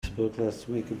spoke last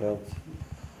week about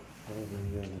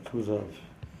the Kuza of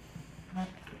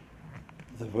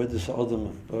the Avodas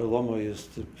Adam Ba'olamo is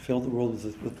to fill the world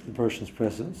with the person's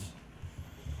presence.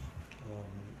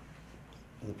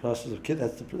 The process of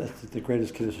that's the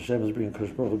greatest Kiddush Hashem is bringing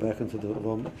Kodesh Baruch Hu back into the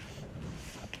Olam.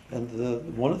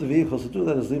 And one of the vehicles to do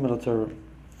that is Limmud Torah.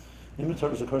 Limmud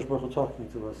Torah is the Kodesh Baruch Hu talking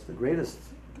to us. The greatest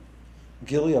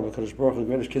Gilead of Kodesh Baruch Hu, the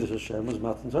greatest Kiddush Hashem was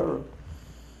Matan Torah.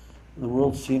 The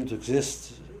world seemed to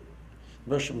exist.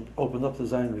 Russian opened up the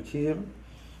Zion Rikiyim,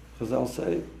 because they'll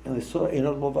say, and they saw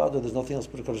Einod Movada, there's nothing else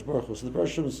but a Kodesh Baruch Hu. So the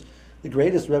Russians, the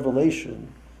greatest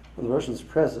revelation of the Russians'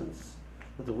 presence,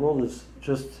 that the world is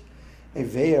just a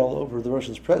veil over the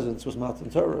Russians' presence, was Matan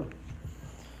Torah.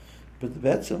 But the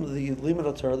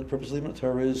Limmud Torah, the purpose of Limmud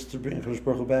Torah is to bring Kodesh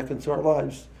Baruch Hu back into our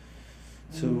lives,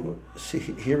 to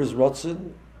hear His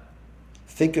Ratzon,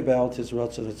 think about His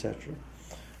Ratzon, etc.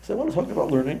 So I want to talk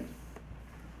about learning,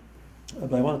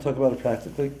 but I want to talk about it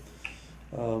practically.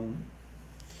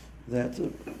 That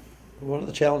one of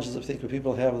the challenges I think that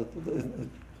people have in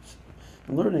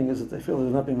learning is that they feel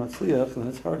they're not being matzliach, and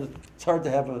it's hard to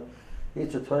have a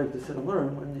nature type to sit and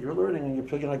learn when you're learning and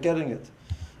you're not getting it.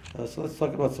 So let's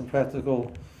talk about some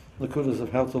practical nakudas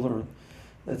of how to learn.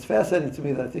 It's fascinating to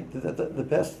me that I think that the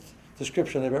best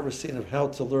description I've ever seen of how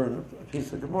to learn a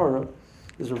piece of Gemara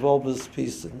is Rav Wolbe's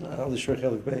piece in Ali Shur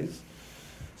Chelik Beis.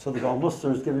 So the Baal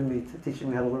Muster is teaching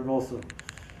me how to learn also.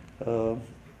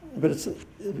 But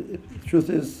the truth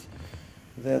is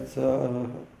that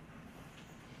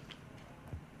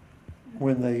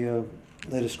when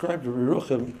they described the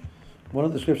Yeruchim, one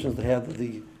of the descriptions they had,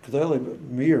 the Gedolei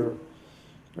Mir,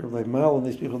 or like Mal and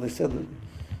these people, they said that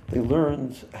they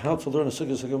learned how to learn a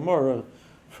Sugis Gemara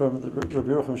from the Rabbi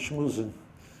Yeruchim Shmuzin.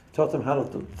 Taught them how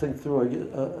to think through a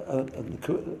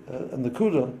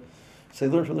Nakuda. So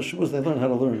they learned from the Shmuzin, they learned how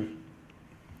to learn.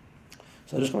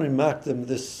 So I just want to mock them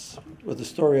this with the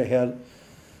story I had.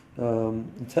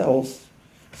 It tells.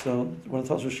 So when it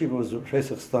tells Rosh Yeshiva was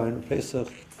Pesach Stein, Pesach,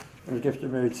 and the gift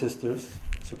of married sisters.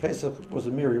 So Pesach was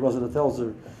a mirror. He wasn't a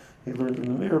Telzer. He learned in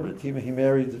the mirror, but he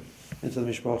married into the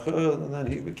Mishpacha, and then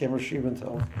he became Rosh Yeshiva and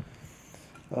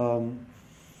Tel.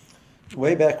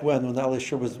 Way back when Ali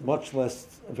Shur was much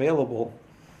less available,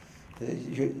 to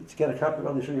get a copy of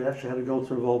Ali Shur, you actually had to go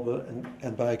to Revolba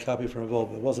and buy a copy from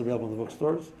Revolba. It wasn't available in the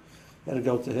bookstores. You had to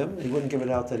go to him. He wouldn't give it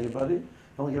out to anybody. He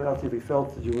only give it out to you if he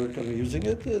felt that you weren't going to be using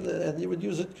it, and you would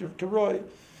use it to Roy.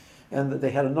 And they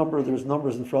had a number, there was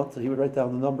numbers in front, so he would write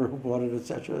down the number, who bought it,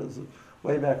 etc. It was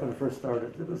way back when it first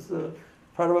started. It was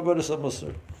part of Avodas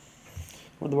Musar.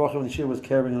 When the Baruch Hu Yeshiva was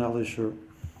carrying an Ali Shur.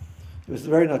 It was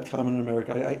very not common in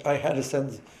America. I had to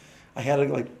send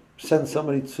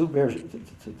somebody to Revolba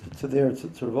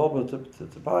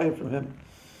to buy it from him.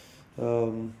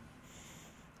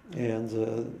 And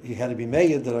he had to be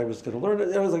made that I was going to learn it.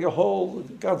 It was like a whole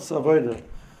God's avodah,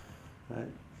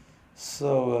 right?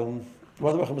 So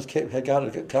one of the had got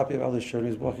a copy of Ali Shur, and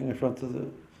he was walking in front of the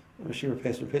Yeshiva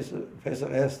Pesach.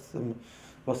 Pesach asked him,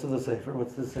 "What's the sefer?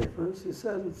 What's the sefer?" He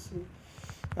said, "It's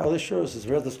Ali Shur." He says,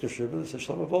 "Read this Kashubah." He says,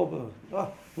 "Shalom Volba."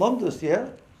 "Ah, Lumdus, yeah."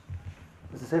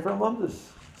 It's the sefer on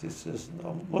Lumdus. He says,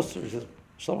 "No, Musar." He says,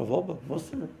 "Shalom Volba,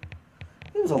 Musar."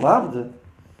 He was a Lamdan.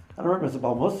 I don't remember if it's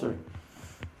about Musar.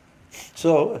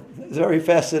 So it's very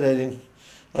fascinating.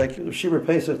 Like Shiva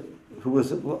Pesach, who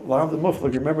was Lamdan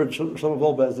Muflik, remembered Shalom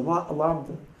Volba as a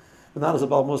Lamdan, but not as a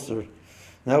Baal Musar.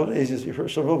 Nowadays, you've heard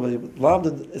Shalom Volba.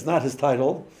 Lamdan is not his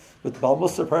title, but Baal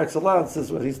Musar par excellence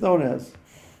is what he's known as.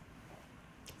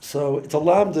 So it's a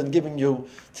Lamdan giving you,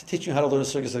 to teach you how to learn a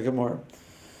Sugis Gemara.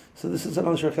 So this is an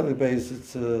Ali Shur Chelik Beis.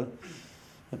 It's on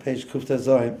page Kufta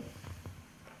Zayin.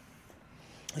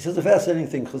 He says a fascinating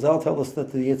thing. Chazal tell us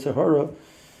that the Yetzer Hara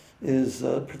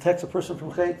protects a person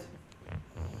from Chet,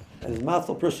 and is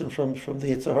matzal person from the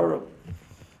Yetzer Hara.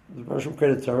 The Roshim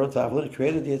created Torah, Tavlin,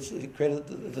 he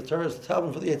created the Torah as the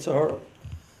Tavlin for the Yetzer Hara.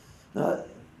 Now,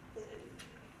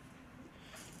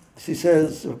 he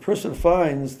says if a person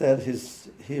finds that his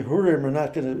Hurim are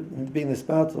not going to be in this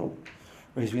battle,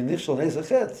 or he's being initial and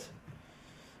Ezachet,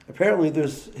 apparently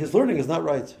his learning is not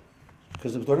right.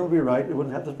 Because if learning would be right, it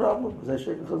wouldn't have this problem. As I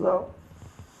shake Chazal.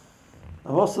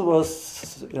 And most of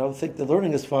us, think the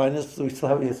learning is fine, so we still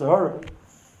have a Yetzer Hara.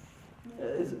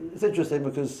 It's interesting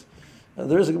because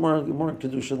there is a Gemara in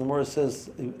Kedusha. The Gemara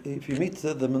says if you meet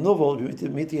the Menuvel, if you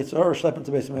meet the Yetzer Hara, schlep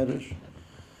into Beis Medrash.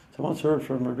 So I once heard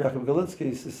from Rabbi Yaakov Galinsky.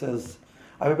 He says,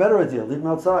 "I have a better idea. Leave him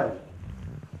outside.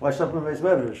 Why schlep into Beis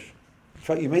Medrash?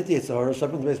 You meet the Yetzer Hara,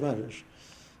 schlep into Beis Medrash.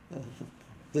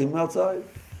 Leave him outside."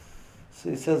 So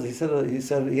he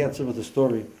answered with a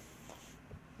story.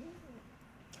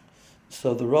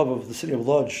 So the Rav of the city of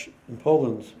Lodz in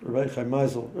Poland, Rabbi Chaim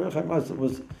Meisel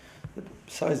was,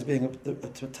 besides being a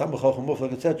Talmid Chacham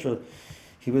Muflag, etc.,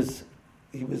 he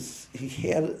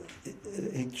had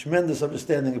a tremendous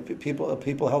understanding of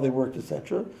people how they worked,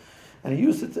 etc. And he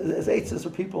used it as aids for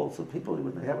people. So people,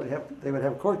 when they would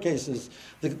have court cases,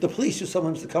 the police used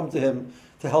sometimes to come to him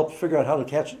to help figure out how to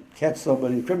catch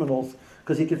somebody, criminals,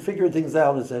 because he could figure things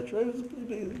out, etc. It was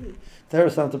a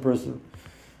terrible person.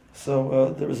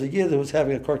 So there was a Yid that was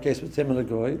having a court case with him and a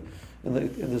Goy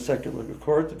in the secular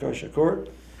court, the kosher court,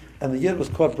 and the Yid was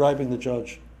caught bribing the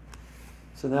judge.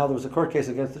 So now there was a court case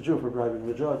against the Jew for bribing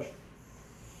the judge.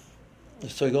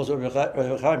 So he goes over to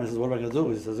Chaim and says, "What am I going to do?"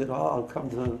 He says, "I'll come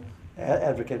to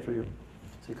advocate for you."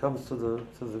 So he comes to the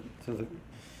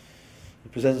he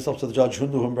presents himself to the judge who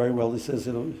knew him very well. He says,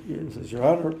 "Your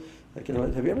Honor,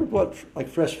 have you ever bought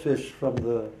fresh fish from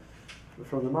the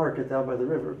market down by the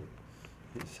river?"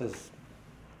 He says,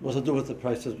 "What's it do with the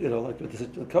prices?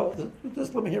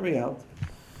 Just let me hear me out."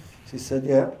 He said,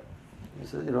 "Yeah." He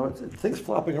said, it's things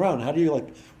flopping around. How do you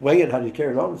weigh it? How do you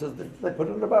carry it home? He says, "They put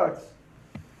it in a box."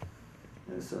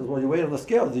 He says, "Well, you weigh it on the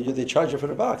scale. They charge you for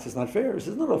the box. It's not fair." He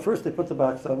says, "No. First they put the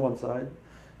box on one side,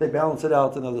 they balance it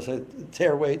out. Another side,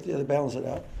 tear weight. They balance it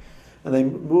out, and they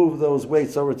move those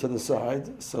weights over to the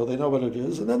side so they know what it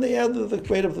is, and then they add the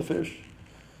weight of the fish."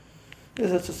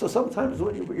 So sometimes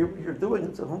what you're doing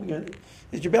at home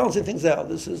is you're balancing things out.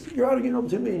 This is, Your Honor,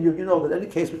 to me, you know that any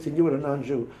case between you and a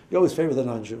non-Jew, you always favor the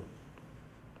non-Jew.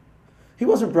 He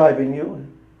wasn't bribing you.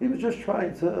 He was just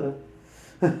trying to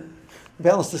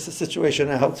balance this situation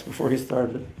out before he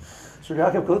started. So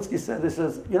Yaakov Kalitsky said,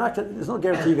 there's no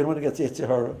guarantee you're going to win against the Yetzer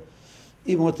Hara,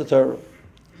 even with the Torah.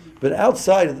 But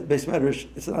outside of the Beis Medrash,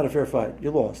 it's not a fair fight.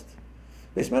 You lost.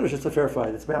 Beis Medrash, it's a fair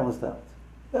fight. It's balanced out.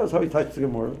 That was how he touched the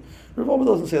Gemara. Rav Oba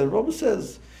doesn't say that. Rav Oba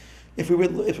says, if the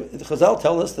Chazal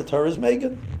tell us the Torah is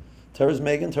Megan. Torah is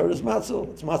Megan, Torah is Matzel.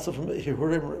 It's Matzel from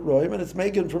Yehurim Roim, and it's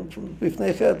Megan from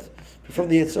Bifnei Chet, from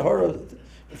the Yetzer Hara. If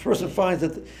the person finds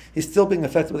that he's still being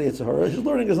affected by the Yetzer Hara, his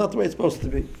learning is not the way it's supposed to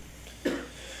be.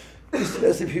 He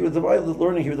says if he would divide the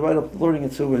learning, he would divide up the learning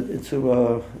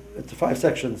into 5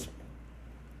 sections.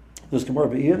 There's Gemara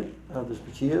Be'in, there's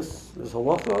B'kiyas, there's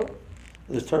Halacha,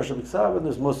 there's Torah Shabbat, and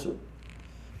there's Musar.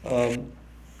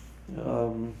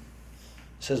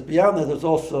 Says beyond that, there's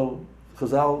also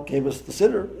Chazal gave us the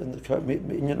siddur and the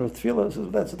minyan of tefillah. So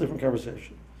that's a different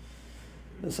conversation.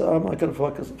 And so I'm not going to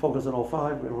focus on all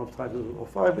 5. We don't have time to do all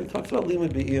 5. But he talks about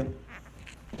Limmud Be'in.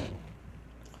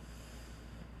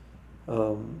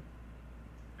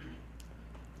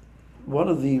 One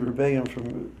of the rebellion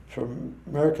from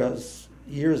Merkaz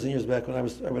years and years back when I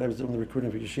was doing the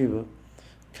recruiting for yeshiva,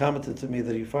 commented to me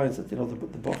that he finds that the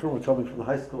Bochurim were coming from the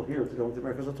high school here to go into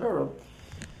Merkaz Torah.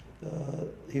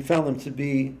 He found them to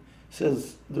be,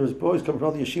 says there's boys coming from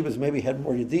other yeshivas maybe had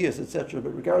more yediyas, etc.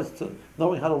 But regards to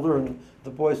knowing how to learn, the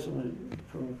boys from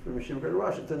Yeshiva Greater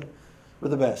Washington were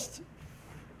the best.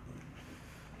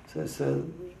 So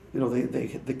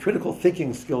the critical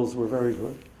thinking skills were very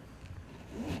good.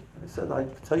 I said, I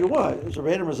tell you why. It was a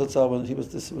Reiner Zatzal when he was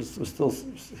still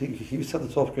he said the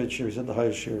 12th grade shir, he said the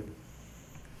highest shir.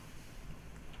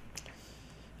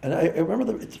 And I remember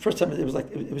the first time it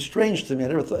was strange to me. I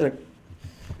never thought.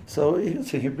 So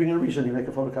he'd bring a Rishon, he'd make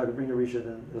a photocopy, he'd bring a Rishon,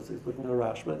 and he's looking at a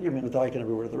Rash. But you mean the Daik and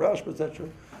every word of the Rash, etc.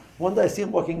 One day I see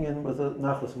him walking in with a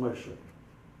Nachlas Moshe.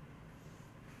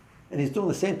 And he's doing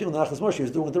the same thing with Nachlas Moshe he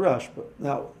was doing with the Rash. But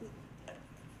now,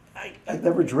 I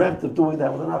never dreamt of doing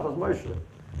that with a Nachlas Moshe.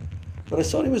 But I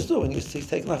saw what he was doing. He's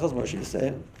taking Nachlas Moshe, he's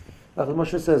saying, Nachlas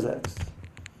Moshe says X.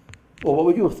 Well, what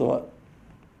would you have thought?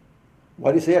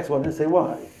 Why do you say X? Why didn't you say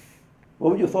Y?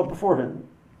 What would you have thought before him?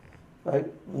 Right?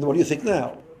 What do you think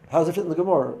now? How does it fit in the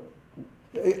Gemara?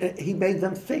 He made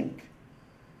them think.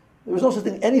 There was no such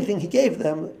thing, anything he gave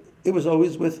them, it was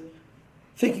always with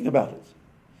thinking about it.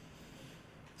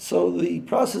 So the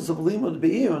process of Limmud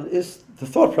Be'iyun is the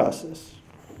thought process.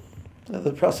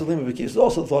 The process of Limmud Be'iyun is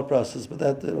also the thought process, but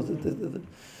that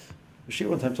Rashi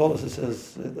one time told us, it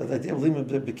says, the idea of Limmud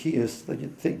Be'iyun is that you're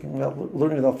thinking without,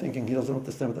 learning without thinking. He doesn't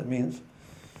understand what that means.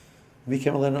 We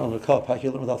came and learn on a cup. How can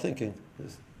you learn without thinking? He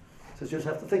says you just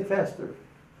have to think faster.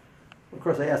 Of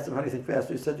course, I asked him, how do you think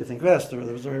faster? He said, you think faster. It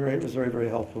was very, very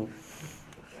helpful.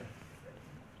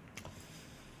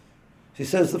 He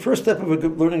says, the first step of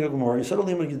learning a Gemara, he said,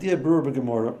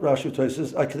 Rashi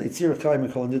says,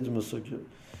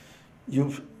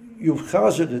 you've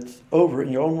chazed it over in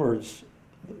your own words.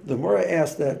 The more I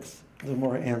asked X, the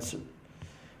more I answered.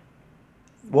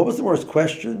 What was the Gemara's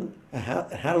question, and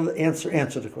how did the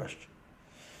answer the question?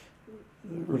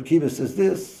 Rabbi Kiva says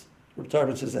this, Rabbi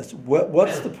Tarfon says this.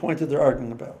 What's the point that they're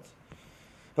arguing about?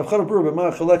 What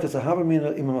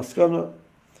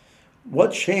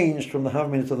changed from the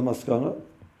Havamina to the Maskana?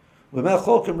 How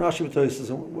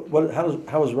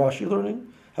is Rashi learning?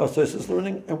 How is Tosfos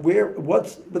learning? And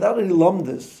without any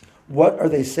lumdis, what are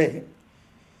they saying?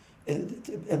 And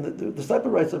the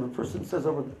disciple writes that a person says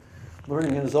over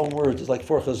learning in his own words is like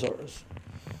 4 chazoras.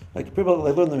 Like people,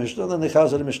 they learn the Mishnah, and then they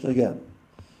chazar the Mishnah again.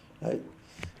 Right?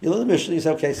 You learn the Mishnah, you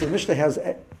say, okay, so the Mishnah has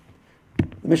X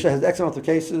amount of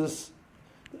cases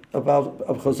of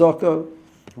chazaka.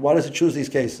 Why does it choose these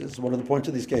cases? What are the points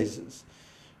of these cases?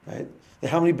 Right?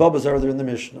 How many babas are there in the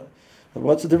Mishnah?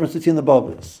 What's the difference between the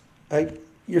babas? Right?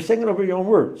 You're saying it over your own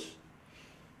words.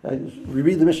 Right? We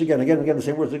read the Mishnah again, the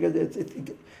same words.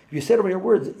 If you say it over your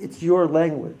words, it's your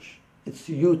language. It's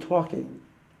you talking.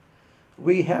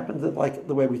 We happen to like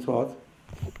the way we talk,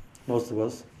 most of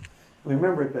us. We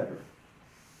remember it better.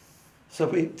 So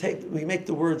if we make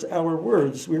the words our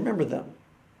words, we remember them.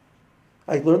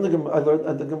 I learned the Gemara.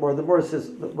 The Gemara says,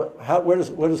 where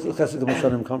does Chesed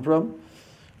Gemara come from?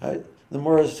 Right? The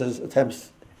Gemara says,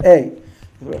 attempts A,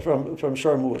 from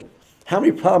Sharmud. How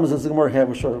many problems does the Gemara have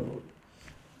with Sharmud?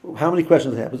 How many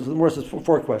questions does it have? The Gemara says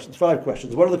 4 questions, 5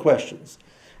 questions. What are the questions?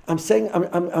 I'm saying,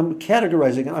 I'm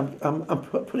categorizing it. I'm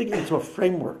putting it into a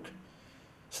framework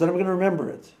so that I'm going to remember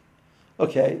it.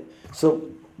 Okay, so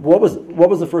what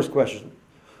was the first question?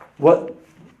 How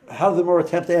did the Gemara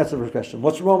attempt to answer the first question?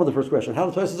 What's wrong with the first question? How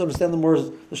do the Tosfos understand the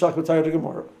Shakmatayr of the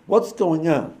Gemara? What's going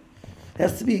on? It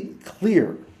has to be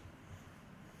clear.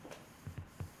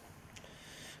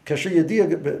 Kasher Yediyah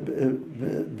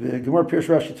Gemara Pirush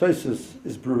Rashi Tosfos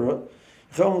is brura.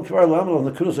 Then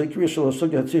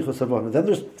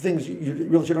there's things you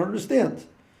really shouldn't understand.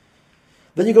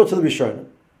 Then you go to the Rishonim.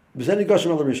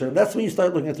 That's when you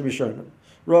start looking at the Rishonim.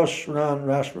 Rosh, Ran,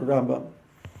 Rashba, Rambam.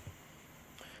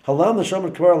 Halam the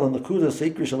Shaman Kvarl and the Kuda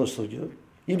Seikri Shalasugya.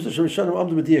 Yimsa Rishonim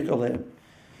Amdu B'diyak Aleim.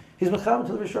 He's mecham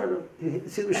to the Rishonim.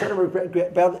 See, the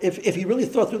Rishonim, if he really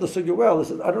thought through the sugya well, he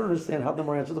said, I don't understand how the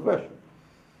Gemara answers the question.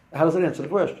 How does it answer the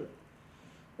question?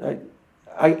 Right?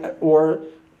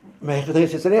 Maybe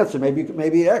it's an answer.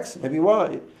 Maybe X. Maybe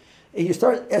Y. And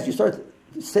as you start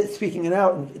speaking it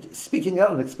out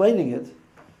and explaining it,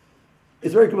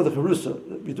 it's very good with a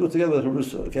harusa. You do it together with a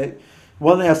harusa. Okay,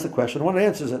 one asks the question, one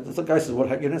answers it. The guy says, "What?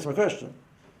 How you answer my question?"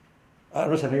 I don't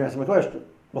understand how you answer my question.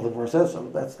 Well, the Gemara says so.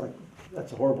 That's a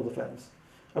horrible defense.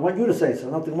 I want you to say so,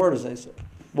 not the Gemara to say so.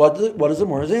 What is the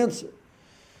Gemara's answer?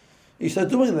 You start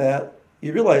doing that,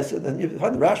 you realize, and then you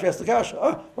find the Rashi asks the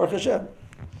kasha. Baruch Hashem,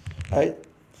 right?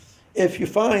 If you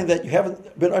find that you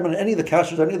haven't been on any of the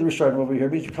kashas, any of the Rishonim over here,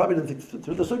 it means you probably didn't think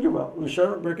through the sugya well. The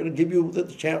Rishonim are going to give you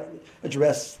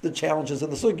address the challenges in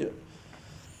the sugya.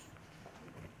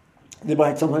 They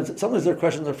might sometimes their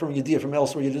questions are from Yediyah from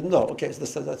elsewhere you didn't know. Okay, so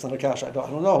that's not a kasha. I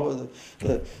don't know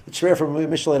the Shreya from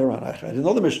Mishnah later on. I didn't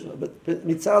know the Mishnah, but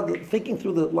mitzad thinking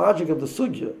through the logic of the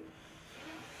sugya.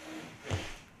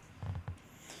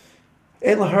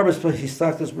 Ein laharbis but he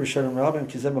stuck this Rishonim Rabbim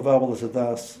kizem avavel as a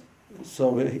das.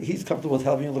 So he's comfortable with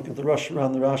having you look at the Rosh,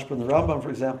 around the Rashba and the Rambam, for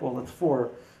example. That's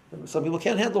 4. Some people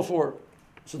can't handle 4,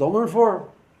 so don't learn 4.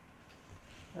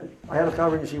 I had a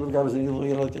conversation with a guy who was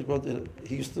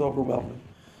he used to overwhelm me.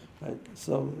 Right?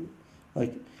 So,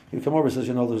 like, he would come over and says,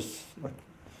 there's like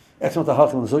X amount of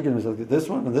halachim in the sugya, and he's like, this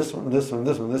one, and this one, and this one, and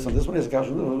this one, and this one. This one is a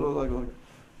kasha. Like,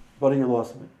 buddy, you're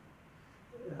lost me.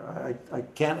 I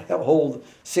can't hold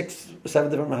 6,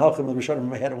 7 different halachim of the Rishonim in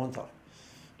my head at one time.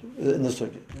 In the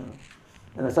sugya,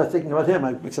 and I start thinking about him.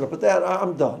 I mix it up with that.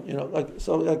 I'm done.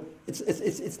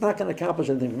 It's not going to accomplish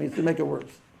anything for me. It's to make it worse.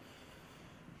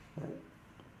 Right?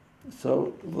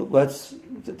 So let's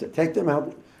take them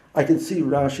out. I can see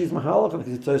Rashi's mahalach, and I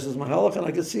can see Tosfos' mahalach, and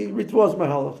I can see Ritva's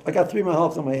mahalach. I got 3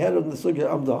 mahalachs on my head in the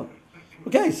sugya. I'm done.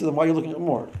 Okay, so then why are you looking at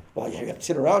more? Well, you have to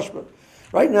see the Rashba.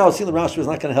 Right now, seeing the Rashba is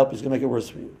not going to help you. It's going to make it worse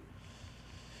for you.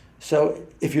 So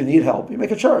if you need help, you make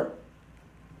a chart.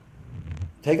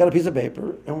 Take out a piece of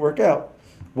paper and work out.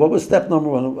 What was step number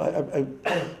 1? I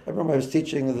remember I was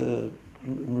teaching the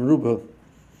Meruba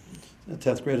in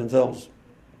 10th grade in Tells.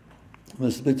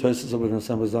 There's big Tosfos over in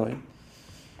Assembly Zion.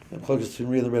 And focused to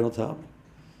read the Redel Tom.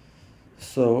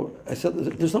 So I said,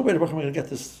 there's no way to I'm going to get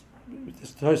this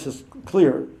Tosfos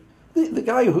clear. The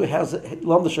guy who has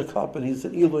Lamdasha cup and he's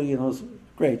an Elu, is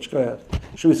great. Shkoyach.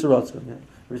 Shui Sorotzkin.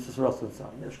 Risa Sorotzkin's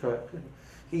son. Shkoyach.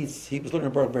 He was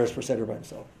learning Baruch Beres for Seder by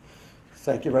himself.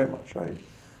 Thank you very much, right?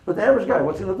 But the average guy,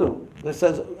 what's he going to do? He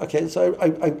says, okay, so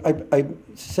I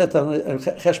set down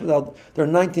Cheshvan. There are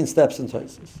 19 steps in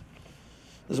Tosfos.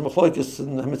 There's a machlokes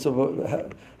in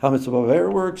how mitzvah aver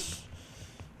works,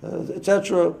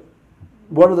 etc.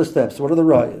 What are the steps? What are the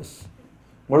rayas?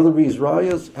 What are the reasons?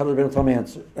 Rayas? How did the Rebbeinu Tam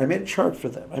answer? I made a chart for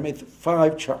them. I made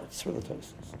 5 charts for the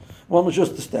Tosfos. One was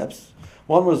just the steps.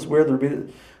 One was where the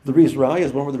reasons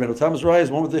rayas. One were the Rebbeinu Tam's rayas.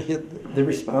 One were the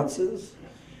responses.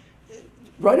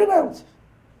 Write it out.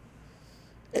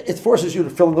 It forces you to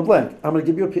fill in the blank. I'm going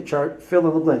to give you a chart. Fill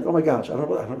in the blank. Oh my gosh, I don't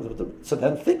know. So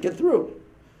then think it through.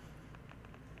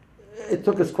 It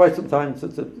took us quite some time to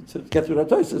get through the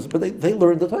Tosfos, but they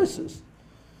learned the Tosfos.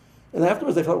 And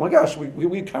afterwards they thought, oh my gosh,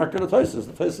 we conquered the Tosfos.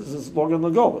 The Tosfos is longer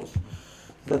than the Golos.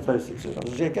 The Tosfos,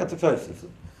 the gigantic Tosfos.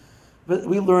 But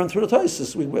we learned through the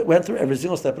Tosfos. We went through every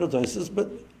single step of the Tosfos,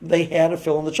 but they had to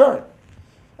fill in the chart.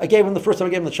 I gave them the first time.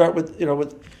 I gave them the chart with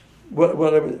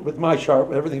my chart,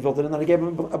 with everything filled in, and then I gave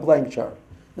them a blank chart.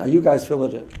 Now you guys fill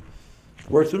it in.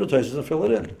 Work through the Tosfos and fill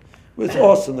it in. It's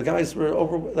awesome. The guys were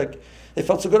they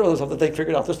felt so good about themselves that they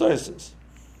figured out the Tosfos.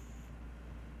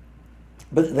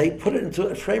 But they put it into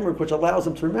a framework which allows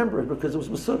them to remember it because it was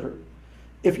Masudr.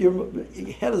 If your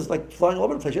head is like flying all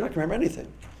over the place, you're not going to remember anything.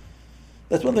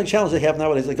 That's one of the challenges they have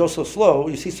nowadays. They go so slow,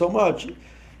 you see so much, and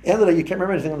you can't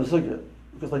remember anything on the sugya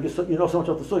because you know so much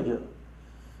about the sugya.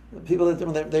 People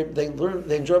they learn,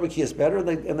 they enjoy B'kiyas better, and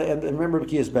they remember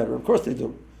B'kiyas better. Of course they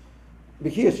do.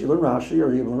 B'kiyas, you learn Rashi,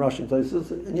 or you learn Rashi in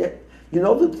places, and yet you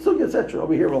know the sugya, etc.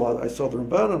 Over here, I saw the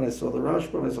Ramban, and I saw the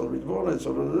Rashba, and I saw the Ritvan, and I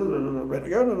saw the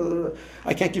Renegan.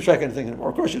 I can't keep track of anything anymore.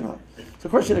 Of course you're not. So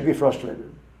of course you're going to be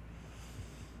frustrated.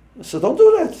 So don't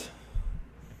do that.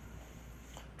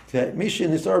 Okay, Misha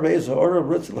Nisar Be'ezah Ora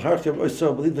Ritz L'Hartiv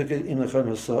Oysa B'Lidlik in L'Chan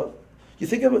Hasa. You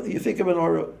think of an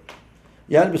Ora.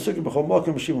 Yan B'Sukir B'Chol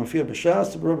Malkim B'Shim Mafia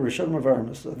B'Shas B'Rob Rishon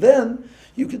Mavarmas. Then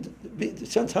you could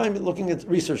spend time looking at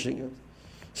researching it.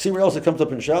 See where else it comes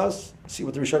up in Shas, see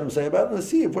what the Rishonim say about it, and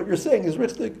see if what you're saying is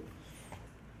richtig.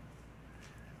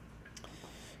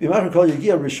 You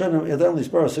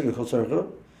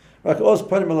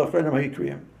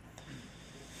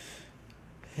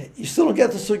still don't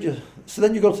get the sugya. So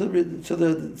then you go to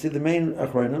the main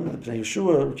achronim, the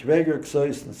Yeshua, Kiveger,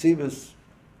 Ksois, and Sivas.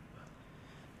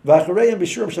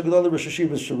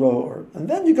 And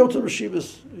then you go to the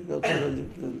Rishivas. You go to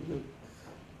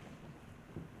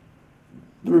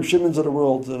the Reb Shimons of the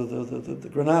world, the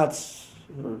Granats,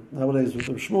 or nowadays with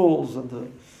the Shmuels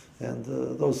and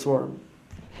those swarm.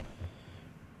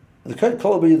 The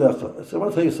Kol B'Yidacha. So I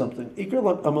want to tell you something. Ikar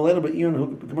Amalena B'Iyun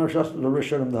who Gemara Shas the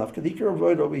Rishonim Daf. The Ikar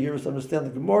avoid over here is to understand the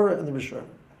Gemara and the Rishonim.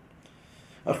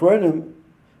 Achronim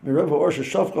Mirev Orsha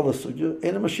Shafka LaSugya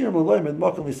Ein Mashirim L'Loim and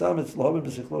Makam Lisamitz L'Havim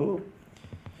B'Sichlahu.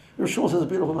 Reb Shmuel says a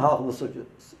beautiful Mahalach LaSugya.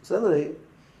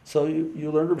 So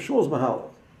you learn Reb Shmuel's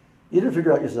Mahalach. You didn't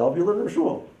figure out yourself, you learned Reb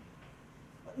Shmuel.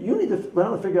 You need to learn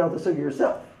how to figure out the sugya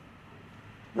yourself,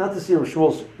 not to see Reb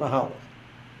Shmuel's Mahalach.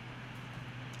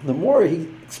 The more he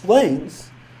explains,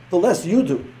 the less you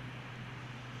do.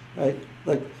 Right?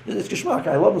 Like, it's Geshmak.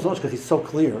 I love him so much because he's so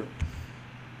clear.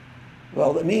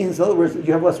 Well, that means, in other words,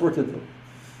 you have less work to do.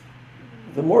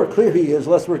 The more clear he is,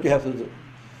 the less work you have to do.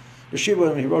 Yeshiva,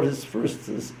 when he wrote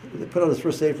they put out his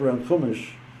first sefer around Chumash,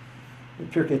 in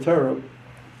Pirkei Torah.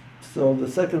 So the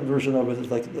second version of it is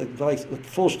like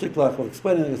full shtiklach with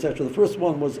explaining, etc. The first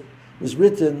one was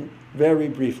written very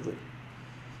briefly.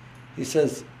 He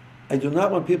says, I do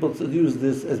not want people to use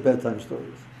this as bedtime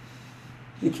stories.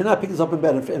 You cannot pick this up in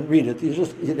bed and read it. You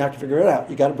have to figure it out.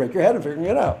 You got to break your head in figuring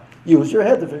it out. Use your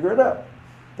head to figure it out.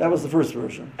 That was the first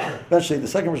version. Eventually, the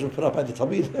second version was put up by the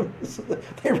Talmidim. So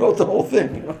they wrote the whole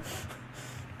thing. You know.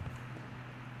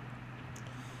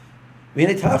 We're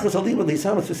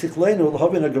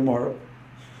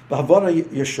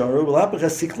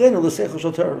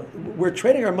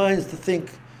training our minds to think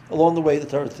along the way the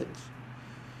Torah thinks.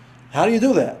 How do you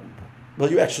do that? Well,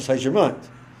 you exercise your mind.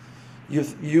 You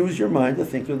use your mind to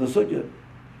think through the sugya.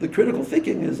 The critical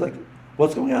thinking is like,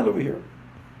 what's going on over here?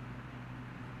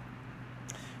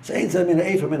 It's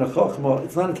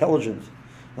not intelligent.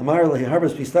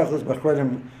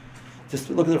 Just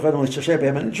look at the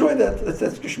Chayim and enjoy that.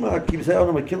 That's Geshmak.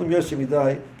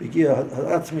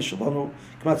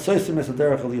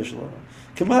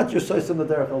 Kamat your soisim the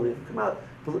derech aliyah. Kamat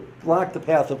block the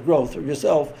path of growth for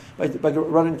yourself by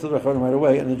running to the Chayim right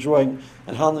away and enjoying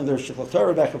and handling their shikla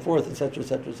Torah back and forth, etc.,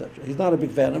 etc., etc. He's not a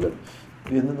big fan of it.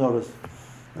 You didn't notice.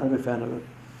 Not a big fan of it.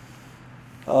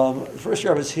 The first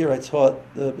year I was here, I taught,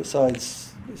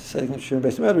 besides setting up Shirin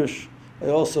Beis Medrash, I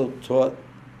also taught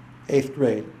 8th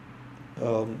grade.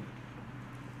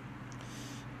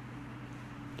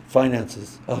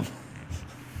 Finances. I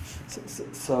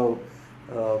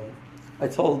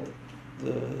told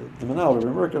the Manal, the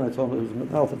American, I told him, it was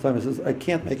Manal at the time, I says, I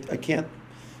can't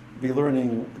be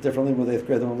learning differently with 8th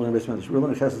grade than I'm learning Beis Medrash. We're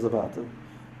learning Chesed Zavatim.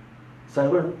 So I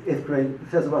learned 8th grade,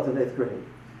 Chesed Zavatim in 8th grade.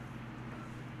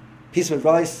 Piece of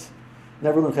advice: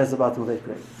 never learn Chesed until 8th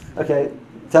grade. Okay,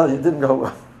 tell you, it didn't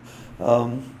go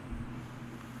well.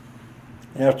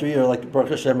 After a year, like Baruch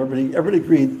Hashem, everybody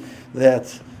agreed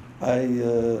that I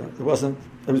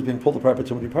was being pulled apart by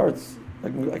too many parts. I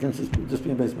can just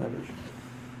be in base measures.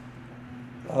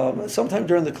 Sometime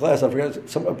during the class, I forgot,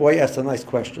 a boy asked a nice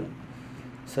question.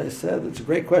 So I said, "It's a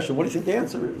great question. What do you think the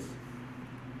answer is?"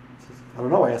 He says, "I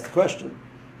don't know. I asked the question."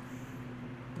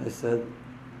 I said,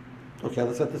 "Okay,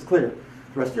 let's get this clear.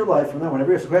 The rest of your life, from now,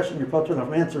 whenever you ask a question, you're put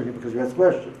enough answering it because you asked the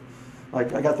question.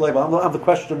 Like, I got the label. I'm the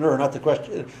questioner, not the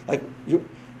question. Like, you're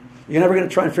never going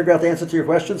to try and figure out the answer to your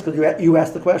questions because you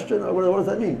asked the question? What does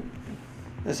that mean?"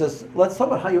 He says, "Let's talk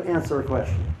about how you answer a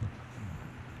question."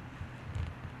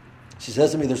 She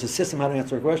says to me, "There's a system how to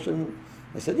answer a question."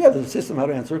 I said, "Yeah, there's a system how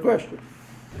to answer a question."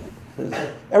 She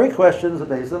says, "Every question is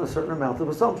based on a certain amount of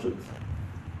assumptions.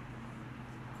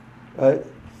 Right?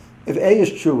 If A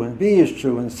is true and B is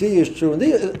true and C is true and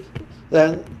D,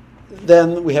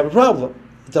 then we have a problem.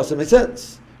 It doesn't make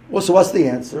sense. Well, so what's the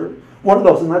answer? One of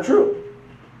those is not true.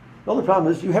 The only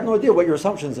problem is you have no idea what your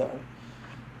assumptions are.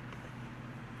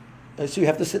 And so you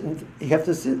have to sit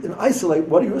and isolate.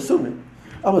 What are you assuming?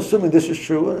 I'm assuming this is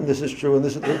true and this is true and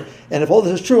this is true. And if all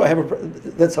this is true,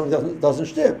 then something doesn't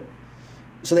stim.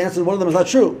 So the answer is one of them is not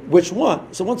true. Which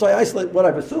one? So once I isolate what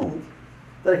I've assumed,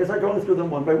 then I can start going through them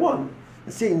one by one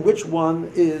and seeing which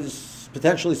one is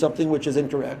potentially something which is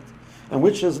incorrect and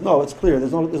which is no, it's clear.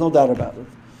 There's no doubt about it.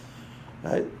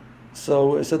 Right?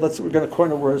 So I said, we're going to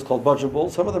coin a word called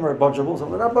budgeable. Some of them are budgeable,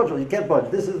 some of them are not budgeable. You can't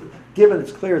budge. This is given,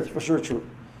 it's clear, it's for sure true.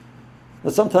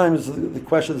 But sometimes the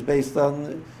question is based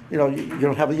on, you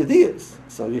don't have the ideas.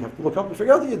 So you have to look up and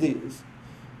figure out the ideas.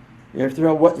 You have to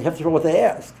know what they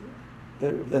ask.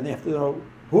 Then you have to know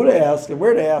who to ask and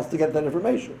where to ask to get that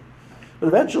information. But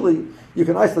eventually, you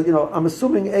can isolate, I'm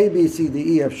assuming A, B, C,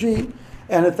 D, E, F, G,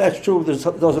 and if that's true, it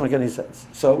doesn't make any sense.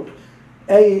 So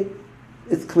A,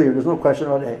 it's clear, there's no question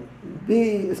about A. B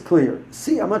is clear.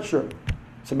 C, I'm not sure.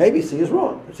 So maybe C is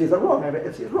wrong. If C is not wrong,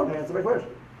 if C is wrong, I answer my question.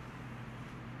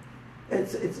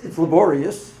 It's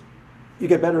laborious. You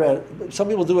get better at it. Some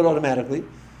people do it automatically.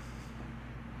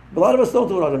 But a lot of us don't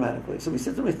do it automatically. So we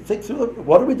sit there and we think through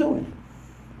what are we doing?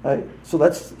 Right? So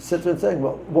let's sit there and say,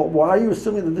 well, why are you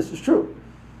assuming that this is true?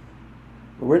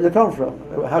 Where did it come from?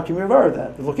 How can we revere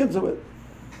that? Look into it.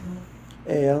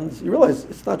 And you realize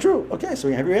it's not true. Okay, so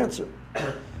you have your answer.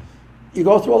 You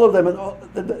go through all of them, and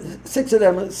the 6 of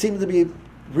them seem to be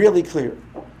really clear.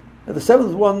 And the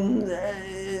 7th one,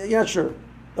 you're not sure.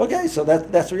 Okay, so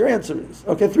that's what your answer is.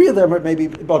 Okay, 3 of them are maybe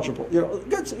budgeable.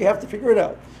 Good, so you have to figure it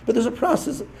out. But there's a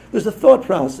process, there's a thought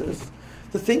process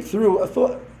to think through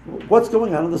what's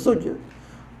going on in the sugya.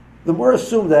 The more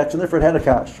assumed X, and therefore it had a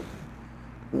kasha.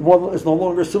 The more it's no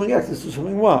longer assuming X, it's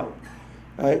assuming Y.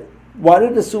 Right? Why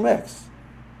did it assume X?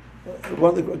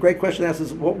 One of the great question asks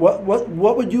is,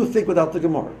 what would you think without the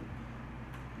Gemara?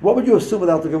 What would you assume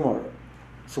without the Gemara?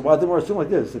 So why did the Gemara assume like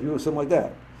this, if you assume like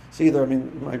that? So either,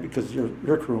 it might be because you're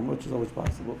krum, which is always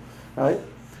possible, right?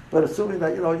 But assuming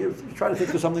that, you try to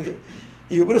think of something,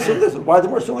 you would assume this. Why did the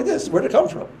Gemara assume like this? Where did it come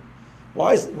from?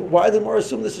 Why did the Gemara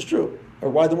assume this is true? Or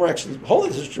why did the Gemara actually hold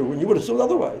this is true when you would assume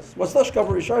otherwise? What's the Hashkafa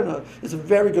Rishona? It's a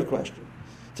very good question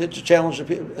to challenge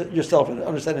yourself in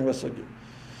understanding what's so.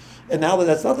 And now that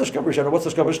that's not the Hashkafa Rishona, what's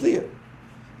the Hashkafa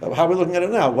Shliyah? How are we looking at it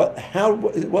now?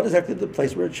 What is actually the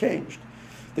place where it changed?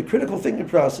 The critical thinking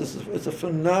process is a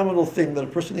phenomenal thing that a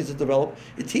person needs to develop.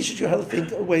 It teaches you how to think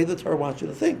the way the Torah wants you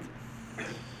to think.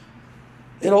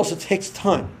 It also takes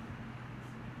time.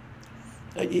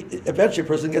 Eventually, a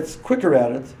person gets quicker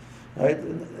at it. Right?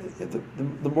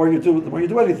 The more you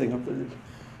do anything.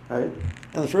 Right?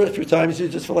 And the first few times you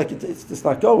just feel like it's just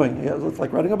not going. It's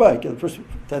like riding a bike. The first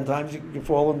 10 times you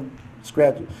fall and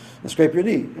scrape your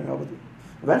knee. But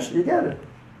eventually you get it.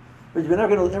 But you're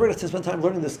never going to spend time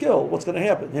learning the skill. What's going to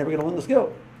happen? You're never going to learn the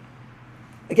skill.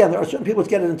 Again, there are certain people who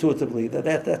get it intuitively.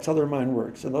 That's how their mind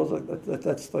works, and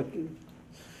that's like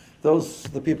those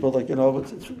the people like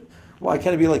why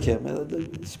can't it be like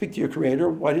him? Speak to your creator.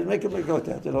 Why didn't make it like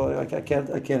that?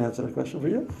 I can't answer that question for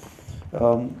you.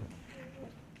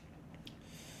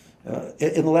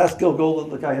 In the last Gilgul,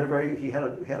 the guy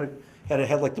had a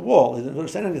head like the wall. He didn't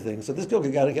understand anything. So this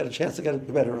Gilgul got a chance to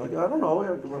get better. Like, I don't know why.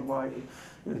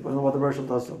 I don't know why the Russian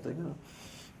does something.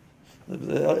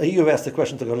 You've asked the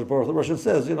question to go to the Baruch. The Russian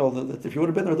says, that if you would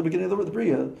have been there at the beginning of the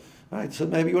Bria, right? So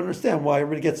maybe you understand why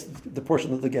everybody gets the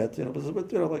portion that they get.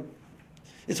 But like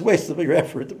it's a waste of your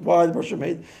effort. Why the Russian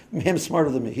made him smarter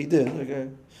than me? He did. Okay,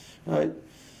 right.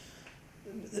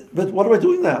 But what am I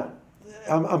doing now?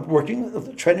 I'm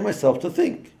working, training myself to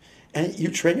think, and you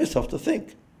train yourself to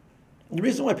think. The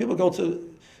reason why people go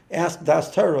to ask Das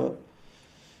Torah.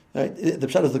 Right? The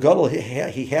pshat is the gadol.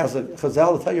 He has a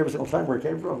chazal to tell you every single time where it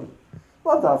came from.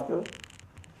 Not dafka.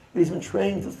 He's been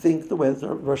trained to think the way that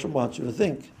the Russian wants you to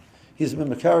think. He's been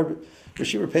Makar.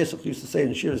 Yeshiva Pesach used to say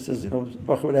in Shir, says,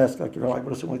 Baruch would ask, like, I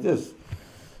would assume like this.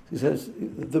 He says,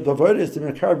 the word is to be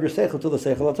Makar your seichel to the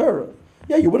seichel Torah.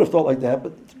 Yeah, you would have thought like that,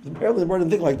 but apparently the Gemara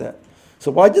didn't think like that.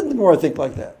 So why didn't the Gemara think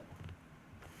like that?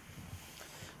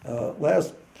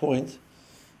 Last point.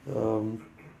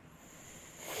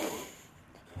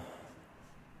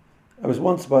 I was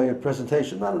once by a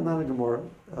presentation, not a Gemara.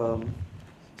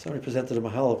 Somebody presented a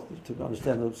mahal to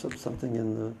understand something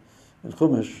in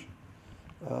Chumash,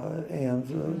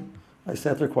 and I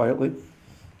sat there quietly.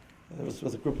 I was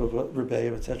with a group of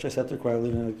rebbeim, etc. I sat there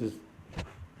quietly and I just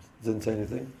didn't say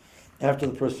anything. After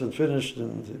the person finished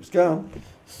and he was gone,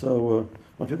 so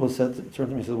when people turned to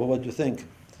me and said, "Well, what do you think?"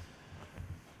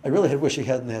 I really had wished he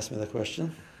hadn't asked me that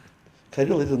question, because I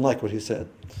really didn't like what he said.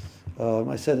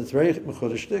 I said it's very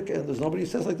mechudishtik, and there's nobody who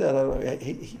says like that.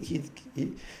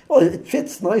 Well, it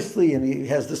fits nicely, and he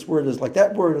has this word as like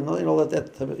that word, and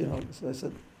that. So I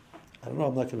said, I don't know,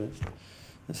 I'm not convinced.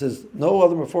 It says no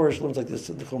other meforish learns like this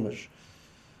in the Chumash.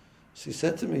 So he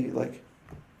said to me, like,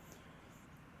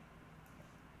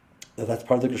 that's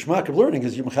part of the geschmack of learning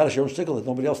is you mechadish your own shtickle that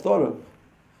nobody else thought of.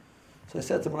 So I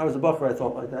said to him, when I was a bacher, I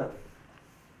thought like that,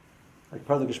 like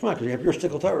part of the geschmack, because you have your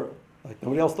shtickle Torah, like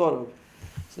nobody else thought of.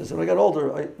 So when I got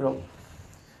older, I had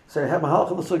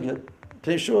Mahalach in the Sugya.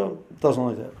 Teshua doesn't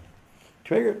like that.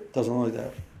 Traeger doesn't like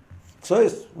that.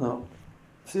 Ksais, no.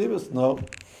 Sivas, no.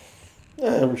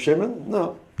 Shimon,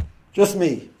 no. Just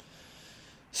me.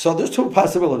 So there's two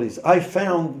possibilities. I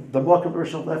found the more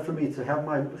conversion left for me to have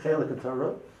my Chelik in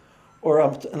Torah, or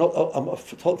I'm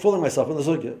fooling myself in the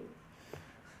Sugya.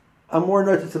 I'm more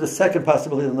noted to the second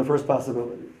possibility than the first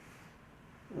possibility.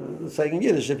 Saying in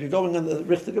Yiddish, if you're going on the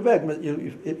Richtige Weg,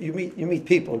 you meet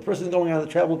people. The person going on the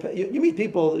travel, you meet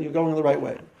people. You're going the right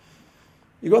way.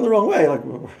 You're going the wrong way. Like,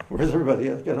 where's everybody?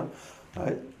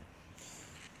 Right.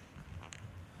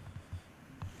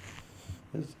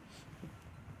 His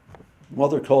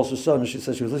mother calls her son, and she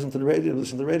says she was listening to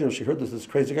the radio. She heard this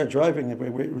crazy guy driving.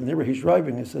 Whenever he's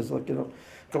driving, he says, like,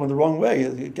 going the wrong way.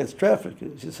 It gets traffic.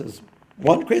 She says,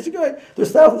 one crazy guy.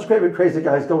 There's thousands of crazy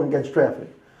guys going against traffic.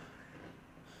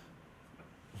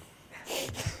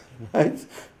 Right?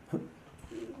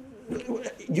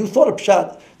 You thought of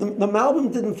pshat. The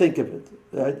Malbim didn't think of it.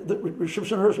 Right? The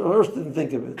Cheshvan Hirsch didn't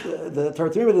think of it. The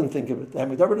Tartamima didn't think of it. The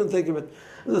Hamidabar didn't think of it.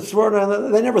 The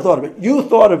Sforna, they never thought of it. You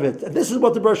thought of it. And this is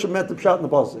what the Bershom meant, the pshat in the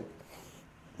pasuk.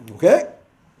 Okay?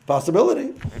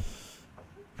 Possibility.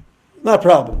 Not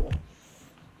probable.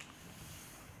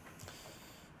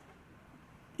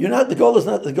 The goal is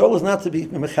not to be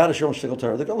mechadish your own shtickle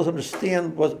Torah. The goal is to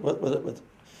understand what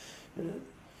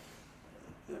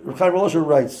Reb Chaim Volosher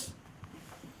writes.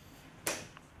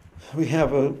 We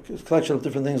have a collection of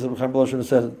different things that Reb Chaim Volosher has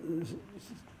said.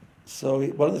 So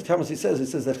one of the comments he says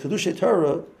that Chidushay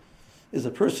Torah is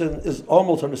a person is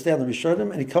almost to understand the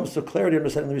Rishonim, and he comes to a clarity of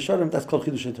understanding the Rishonim. That's called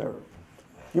Chidushay Torah.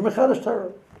 You're mechadish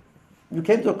Torah. You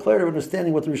came to a clarity of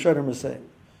understanding what the Rishonim is saying.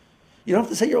 You don't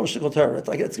have to say your own shtickle Torah.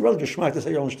 It's really geschmack to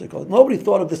say your own shtickle. Nobody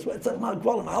thought of this. It's like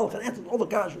Gvalim Halach and answers all the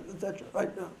kashrus, etc.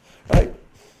 Right now, right.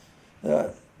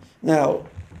 Now,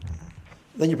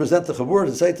 then you present the chabur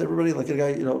and say to everybody, like a guy,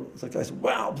 it's like the guy says,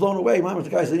 "Wow, blown away!" Mama, the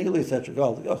guy said, "Eagerly, etc."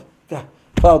 God,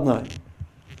 cloud nine,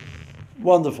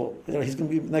 wonderful. He's going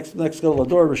to be next Gadol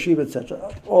Ador, Rashiva,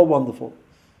 etc. All wonderful.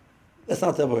 That's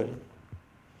not the avodah.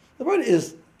 The avodah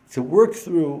is to work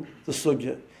through the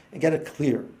sugya and get it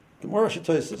clear. Gemara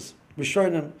Shetosis,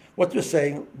 Rishonim, what they're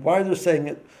saying, why they're saying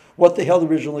it, what they held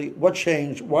originally, what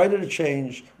changed, why did it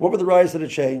change, what were the rise that it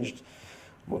changed.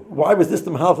 Why was this the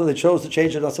mahal that they chose to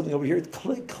change it on something over here?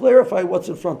 Clarify what's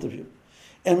in front of you.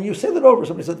 And when you say that over,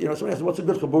 somebody said, somebody asked, what's a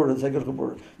good chabur? They say good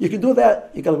chabur. You can do that,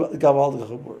 you got to go all the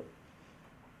chabur.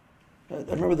 I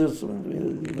remember there's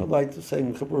someone, like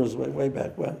saying chabur way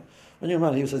back when. When you're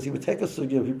man, he says he would take us to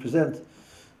he present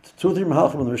 2 or 3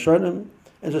 mahalchim on the Rishonim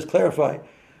and just clarify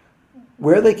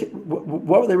what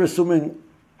they were assuming,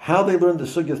 how they learned the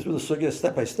sugya through the sugya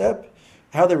step by step,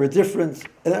 how they were different,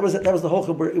 and that was the whole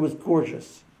Chibur. It was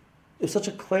gorgeous. It's such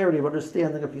a clarity of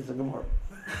understanding a piece of Gemara,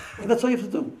 and that's all you have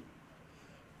to do.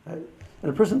 Right? And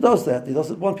a person does that. He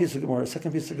does it one piece of Gemara, a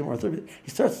second piece of Gemara, third.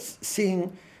 He starts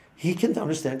seeing he can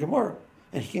understand Gemara,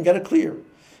 and he can get it clear, and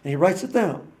he writes it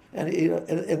down, and he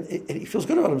feels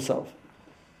good about himself.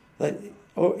 Like,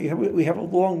 we have a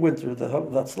long winter. The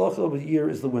tzlacha of the year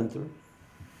is the winter.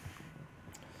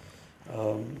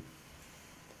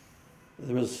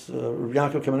 There was Rabbi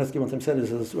Yaakov Kamenetsky one time said,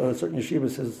 a certain yeshiva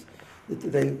says,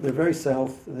 they're very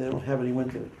south, and they don't have any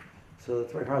winter. So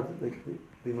it's very hard to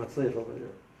be matzliach over there.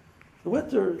 The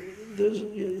winter,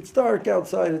 it's dark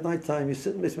outside at nighttime. You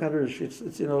sit in this matter.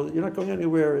 It's you're not going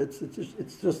anywhere. It's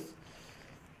just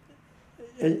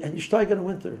and you start in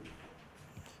winter.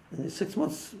 And 6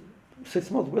 months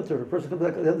winter. The person comes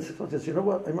back at the end of 6 months and says, you know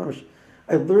what?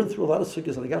 I learned through a lot of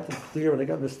sugyas and I got them clear and I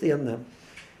got to understand them.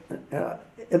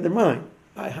 And they're mine.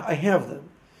 I have them.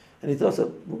 And he does it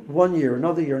 1 year,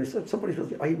 another year, and he said, somebody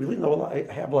feels, I really know a lot. I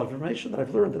have a lot of information that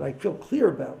I've learned that I feel clear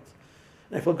about.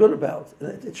 And I feel good about.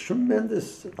 And it's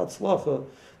tremendous hatzlacha.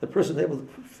 The person is able to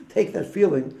take that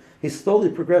feeling. He's slowly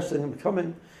progressing and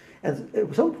becoming. And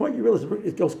at some point you realize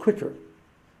it goes quicker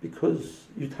because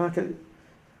you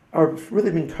are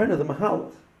really being kind of the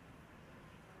mahalach.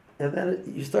 And then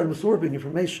you start absorbing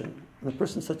information. And the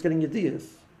person starts getting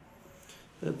ideas.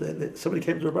 Somebody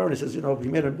came to Rabbi and he says, he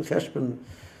made a Cheshvan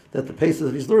that the paces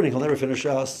that he's learning, he'll never finish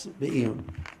Shas be'iyun.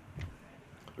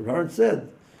 Rabbi said,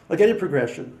 like any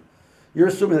progression, you're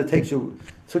assuming it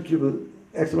took you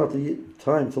X amount of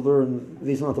time to learn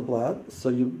these amount of blad, so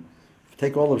you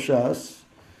take all of Shas,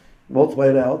 multiply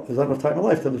it out, there's not enough time in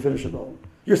life to finish it all.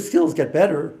 Your skills get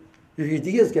better, your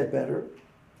ideas get better.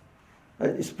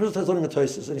 Right? The person starts learning a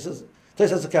Tosas, and he says,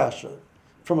 Tosas has a kasha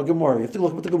from a Gemara. You have to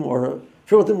look at the Gemara,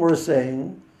 figure what the Gemara is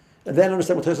saying, and then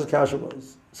understand what Tosas kasha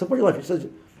was. Some point in your life, he says,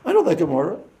 I know that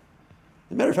Gemara. As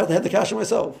a matter of fact, I had the kasha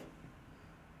myself.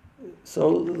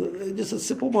 So just a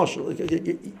simple mashal.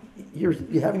 You're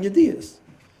having ideas.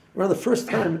 Remember the first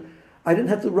time, I didn't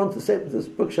have to run to this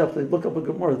bookshop to look up a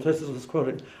Gemara that Tosas was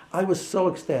quoting. I was so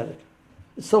ecstatic.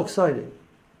 It's so exciting.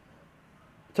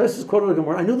 Tosas quoted a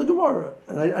Gemara. I knew the Gemara,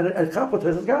 and I caught what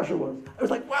Tosas kasha was. I was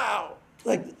like, wow!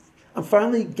 Like I'm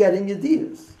finally getting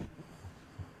ideas.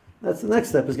 That's the next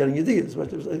step, is getting ideas.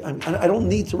 I don't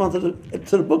need to run to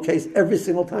the bookcase every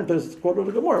single time Tosas quoted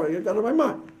a Gemara. I got it in my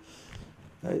mind.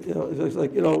 It's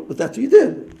like, but that's what you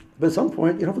did. But at some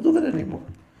point, you don't have to do that anymore.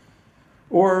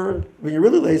 Or when you're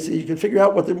really lazy, you can figure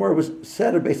out what the Gemara was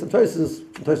said based on Tosas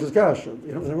kasha.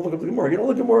 You don't look up the Gemara. You don't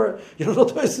look at Gemara. You don't know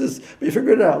Tosas, but you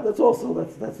figure it out. That's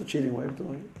the cheating way of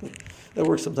doing it. That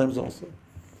works sometimes also.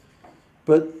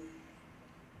 But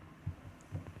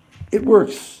it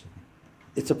works.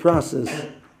 It's a process.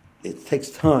 It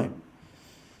takes time.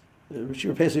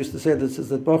 Rashi Rapesa used to say this: is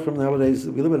that Bachram nowadays,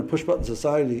 we live in a push-button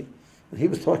society. And he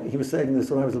was saying this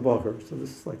when I was a Bacher. So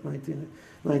this is like I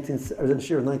was in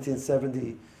Shir in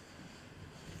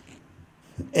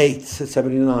 1978,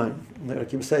 79. Like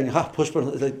he was saying,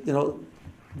 push-button,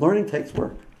 learning takes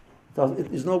work.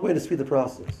 There's no way to speed the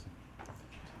process.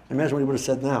 Imagine what he would have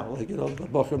said now.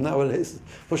 Bachram nowadays,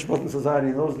 push-button society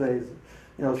in those days,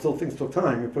 still things took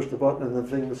time. You push the button and the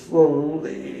thing was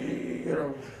slowly,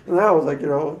 And now it's like,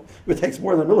 it takes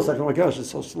more than a millisecond. Oh my gosh, it's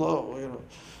so slow,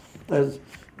 I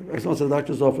was once at the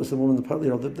doctor's office, and the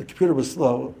computer was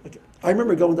slow. I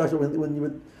remember going to the doctor when you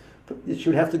would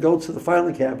have to go to the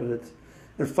filing cabinet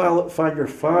and find your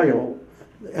file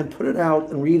and put it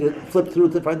out and read it, flip through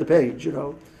it to find the page.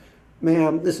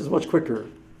 Ma'am, this is much quicker.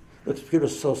 The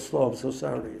computer's so slow. I'm so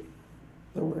sorry.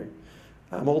 Don't worry.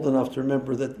 I'm old enough to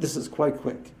remember that this is quite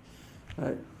quick.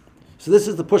 Right? So this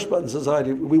is the push-button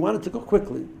society. We want it to go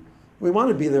quickly. We want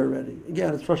to be there already.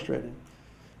 Again, it's frustrating.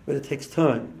 But it takes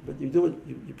time. But you do it,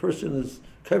 your person is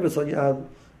kaivetz al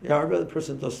yad, the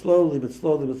person does slowly, and it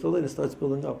starts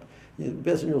building up.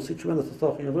 You'll see tremendous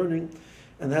stuff in your learning,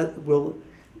 and that will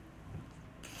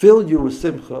fill you with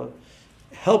simcha,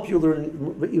 help you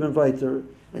learn even weiter.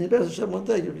 And Be'ez Hashem, one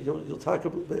day you'll be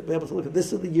able to look at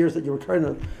this are the years that you were kind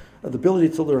of the ability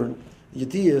to learn, the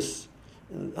ideas,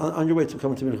 on your way to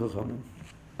coming to Mincha Chachamim.